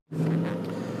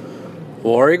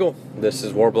War Eagle, this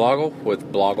is War Blogle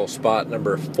with BlogleSpot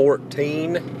number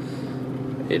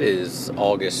 14. It is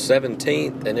August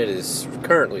 17th and it is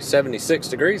currently 76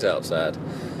 degrees outside.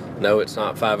 No, it's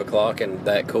not 5 o'clock and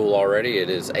that cool already.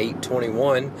 It is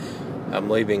 8:21. I'm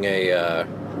leaving a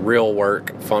real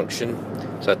work function,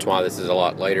 so that's why this is a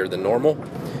lot later than normal.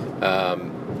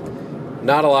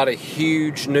 Not a lot of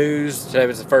huge news. Today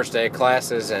was the first day of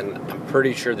classes, and I'm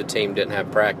pretty sure the team didn't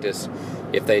have practice.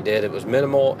 If they did, it was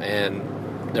minimal, and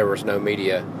there was no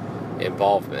media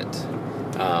involvement.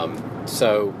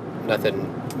 So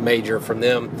nothing major from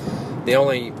them. The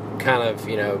only kind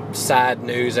of, side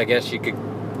news, I guess you could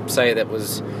say, that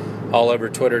was all over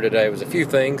Twitter today was a few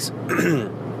things,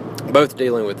 both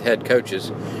dealing with head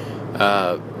coaches.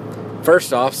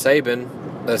 First off, Saban,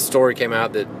 the story came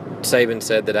out that Saban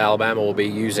said that Alabama will be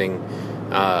using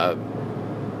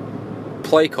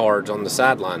play cards on the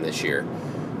sideline this year.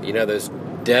 Those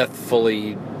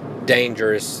deathfully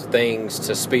dangerous things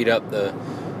to speed up the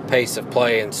pace of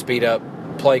play and speed up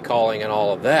play calling and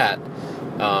all of that.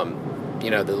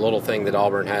 The little thing that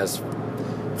Auburn has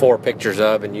 4 pictures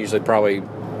of, and usually probably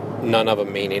none of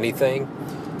them mean anything.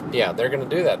 Yeah, they're going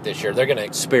to do that this year. They're going to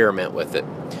experiment with it.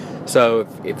 So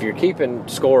if you're keeping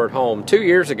score at home, 2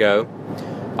 years ago,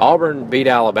 Auburn beat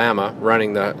Alabama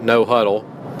running the no-huddle.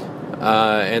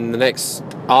 And the next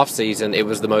offseason, it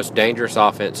was the most dangerous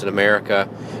offense in America.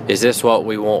 Is this what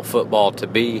we want football to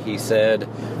be? He said.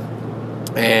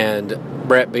 And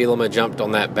Brett Bielema jumped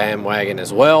on that bandwagon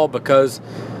as well, because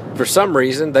for some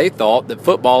reason they thought that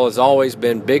football has always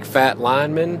been big fat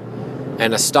linemen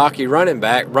and a stocky running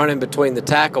back running between the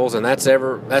tackles, and that's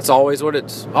always what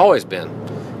it's always been,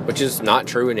 which is not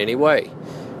true in any way.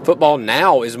 Football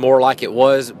now is more like it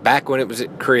was back when it was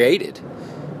created,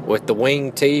 with the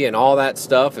wing tee and all that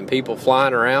stuff and people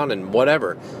flying around and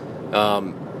whatever.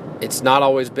 It's not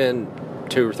always been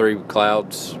 2 or 3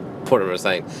 clouds. What am I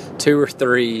saying? 2 or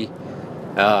 3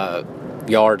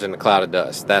 yards in a cloud of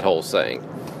dust. That whole saying.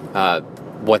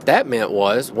 What that meant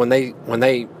was when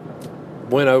they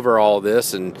went over all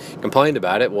this and complained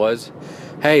about it was,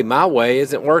 hey, my way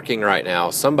isn't working right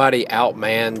now. Somebody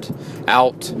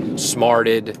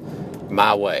outsmarted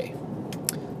my way.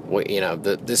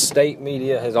 The state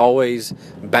media has always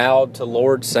bowed to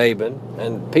Lord Saban,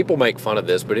 and people make fun of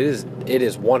this, but it is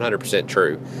 100%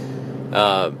 true.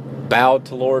 Bowed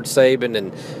to Lord Saban,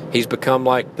 and he's become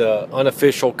like the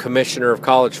unofficial commissioner of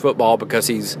college football because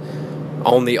he's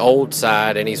on the old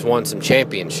side and he's won some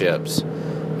championships.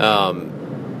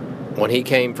 When he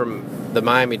came from the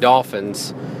Miami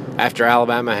Dolphins, after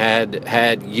Alabama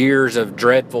had years of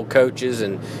dreadful coaches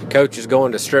and coaches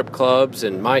going to strip clubs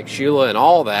and Mike Shula and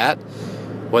all that,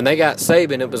 when they got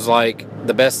Saban, it was like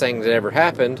the best thing that ever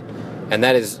happened, and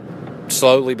that is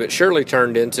slowly but surely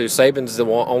turned into Saban's the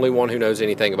only one who knows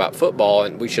anything about football,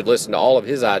 and we should listen to all of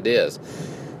his ideas.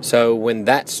 So when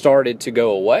that started to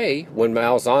go away, when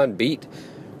Malzahn beat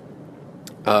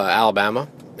Alabama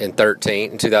in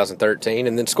 2013,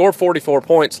 and then scored 44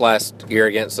 points last year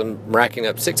against them, racking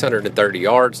up 630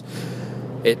 yards,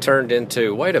 it turned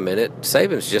into, wait a minute,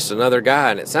 Saban's just another guy,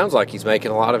 and it sounds like he's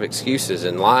making a lot of excuses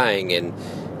and lying and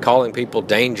calling people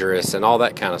dangerous and all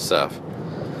that kind of stuff.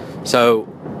 So,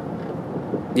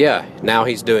 yeah, now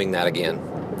he's doing that again.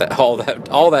 All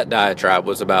that diatribe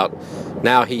was about,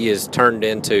 now he is turned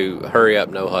into hurry up,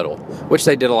 no huddle, which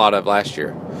they did a lot of last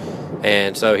year.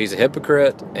 And so he's a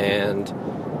hypocrite, and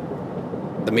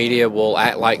the media will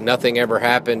act like nothing ever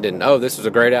happened, and, this was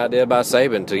a great idea by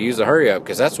Saban to use the hurry-up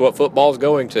because that's what football's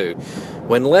going to.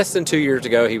 When less than 2 years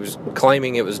ago, he was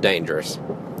claiming it was dangerous.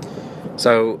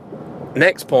 So,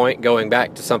 next point, going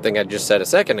back to something I just said a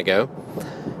second ago,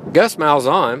 Gus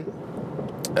Malzahn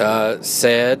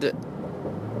said,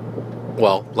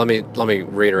 well, let me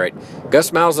reiterate.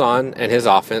 Gus Malzahn and his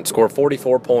offense scored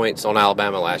 44 points on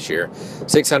Alabama last year,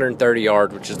 630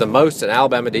 yards, which is the most an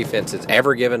Alabama defense has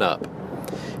ever given up.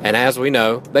 And as we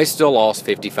know, they still lost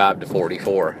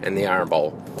 55-44 in the Iron Bowl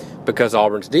because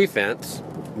Auburn's defense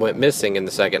went missing in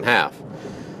the second half.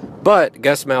 But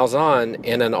Gus Malzahn,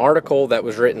 in an article that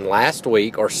was written last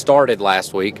week, or started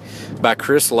last week, by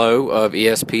Chris Lowe of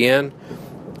ESPN,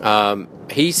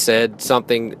 he said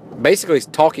something, basically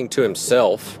talking to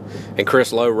himself, and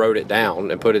Chris Lowe wrote it down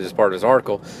and put it as part of his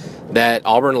article, that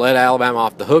Auburn let Alabama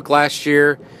off the hook last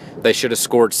year. They should have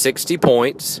scored 60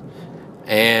 points.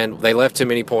 And they left too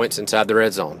many points inside the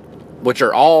red zone, which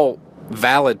are all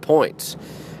valid points.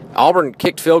 Auburn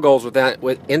kicked field goals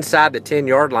inside the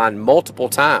 10-yard line multiple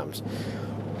times.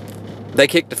 They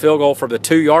kicked a field goal from the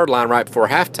 2-yard line right before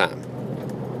halftime.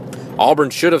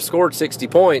 Auburn should have scored 60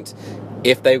 points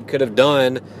if they could have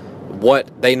done what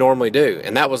they normally do.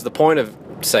 And that was the point of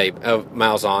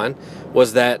Malzahn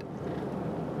was that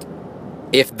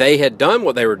if they had done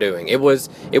what they were doing, it was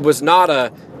not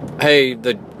a, hey,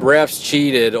 the refs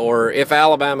cheated, or if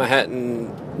Alabama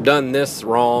hadn't done this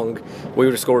wrong, we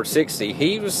would have scored 60.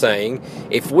 He was saying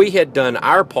if we had done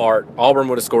our part, Auburn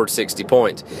would have scored 60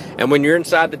 points. And when you're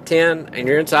inside the 10 and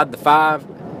you're inside the 5,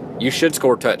 you should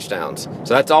score touchdowns.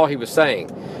 So that's all he was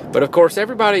saying. But of course,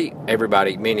 everybody,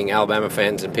 meaning Alabama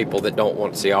fans and people that don't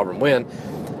want to see Auburn win,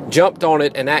 jumped on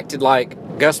it and acted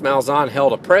like Gus Malzahn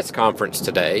held a press conference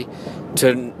today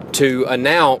to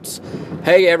announce,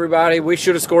 hey, everybody, we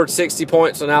should have scored 60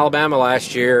 points on Alabama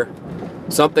last year.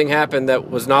 Something happened that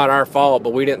was not our fault,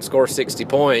 but we didn't score 60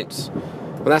 points.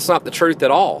 Well, that's not the truth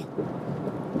at all.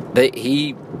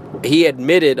 He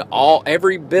admitted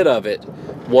every bit of it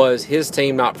was his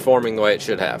team not performing the way it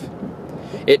should have.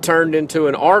 It turned into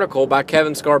an article by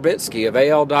Kevin Skarbinski of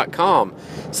AL.com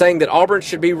saying that Auburn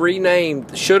should be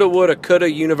renamed Shoulda, Woulda,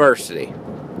 Coulda University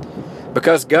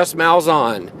because Gus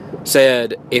Malzahn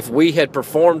said if we had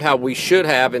performed how we should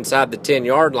have inside the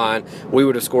 10-yard line, we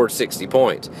would have scored 60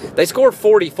 points. They scored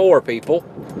 44, people.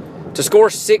 To score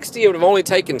 60, it would have only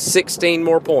taken 16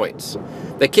 more points.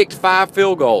 They kicked 5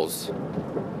 field goals.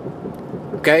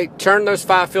 Okay, turn those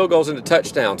 5 field goals into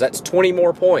touchdowns. That's 20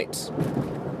 more points.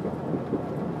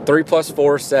 3 plus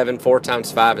 4 is 7. 4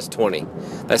 times 5 is 20.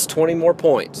 That's 20 more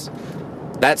points.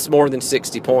 That's more than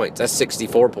 60 points. That's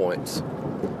 64 points.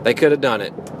 They could have done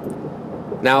it.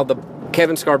 Now, the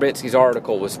Kevin Skarbinski's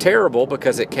article was terrible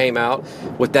because it came out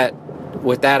with that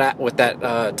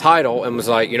title and was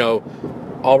like,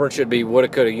 Auburn should be woulda,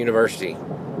 coulda University.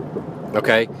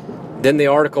 Okay? Then the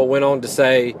article went on to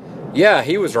say, yeah,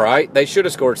 he was right. They should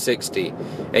have scored 60.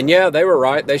 And yeah, they were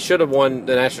right. They should have won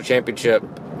the national championship.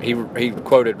 He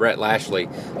quoted Rhett Lashley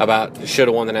about should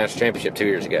have won the national championship 2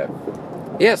 years ago.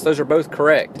 Yes, those are both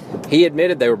correct. He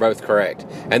admitted they were both correct.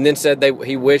 And then said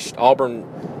he wished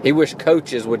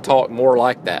coaches would talk more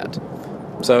like that.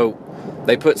 So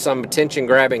they put some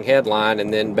attention-grabbing headline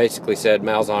and then basically said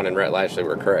Malzahn and Rhett Lashley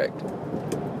were correct.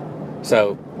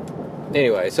 So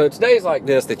anyway, so it's days like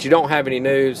this that you don't have any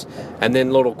news, and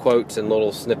then little quotes and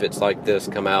little snippets like this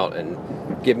come out and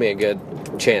give me a good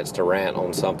chance to rant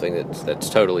on something that's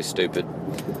totally stupid.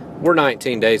 We're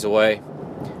 19 days away.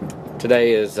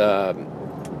 Today is the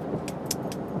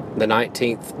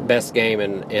 19th best game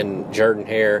in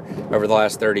Jordan-Hare over the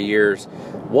last 30 years.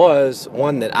 Was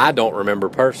one that I don't remember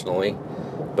personally,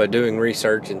 but doing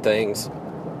research and things,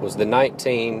 was the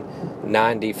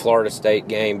 1990 Florida State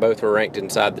game. Both were ranked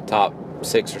inside the top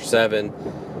 6 or 7.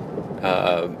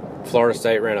 Florida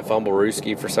State ran a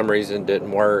fumble-rooski for some reason,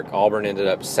 didn't work. Auburn ended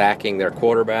up sacking their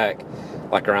quarterback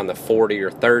like around the 40 or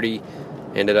 30,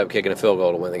 ended up kicking a field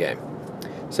goal to win the game.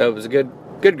 So it was a good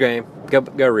game.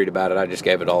 Go read about it. I just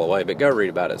gave it all away, but go read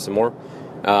about it some more.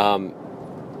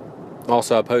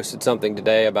 Also, I posted something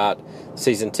today about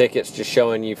season tickets, just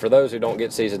showing you, for those who don't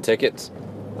get season tickets,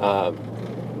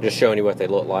 just showing you what they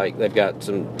look like. They've got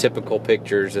some typical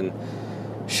pictures and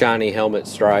shiny helmet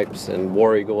stripes and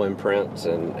War Eagle imprints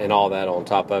and all that on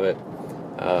top of it.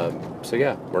 So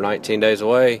yeah, we're 19 days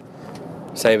away.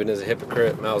 Saban is a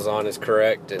hypocrite. Malzahn is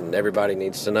correct, and everybody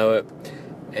needs to know it.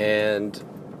 And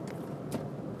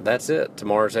that's it.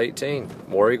 Tomorrow's 18.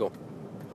 War Eagle.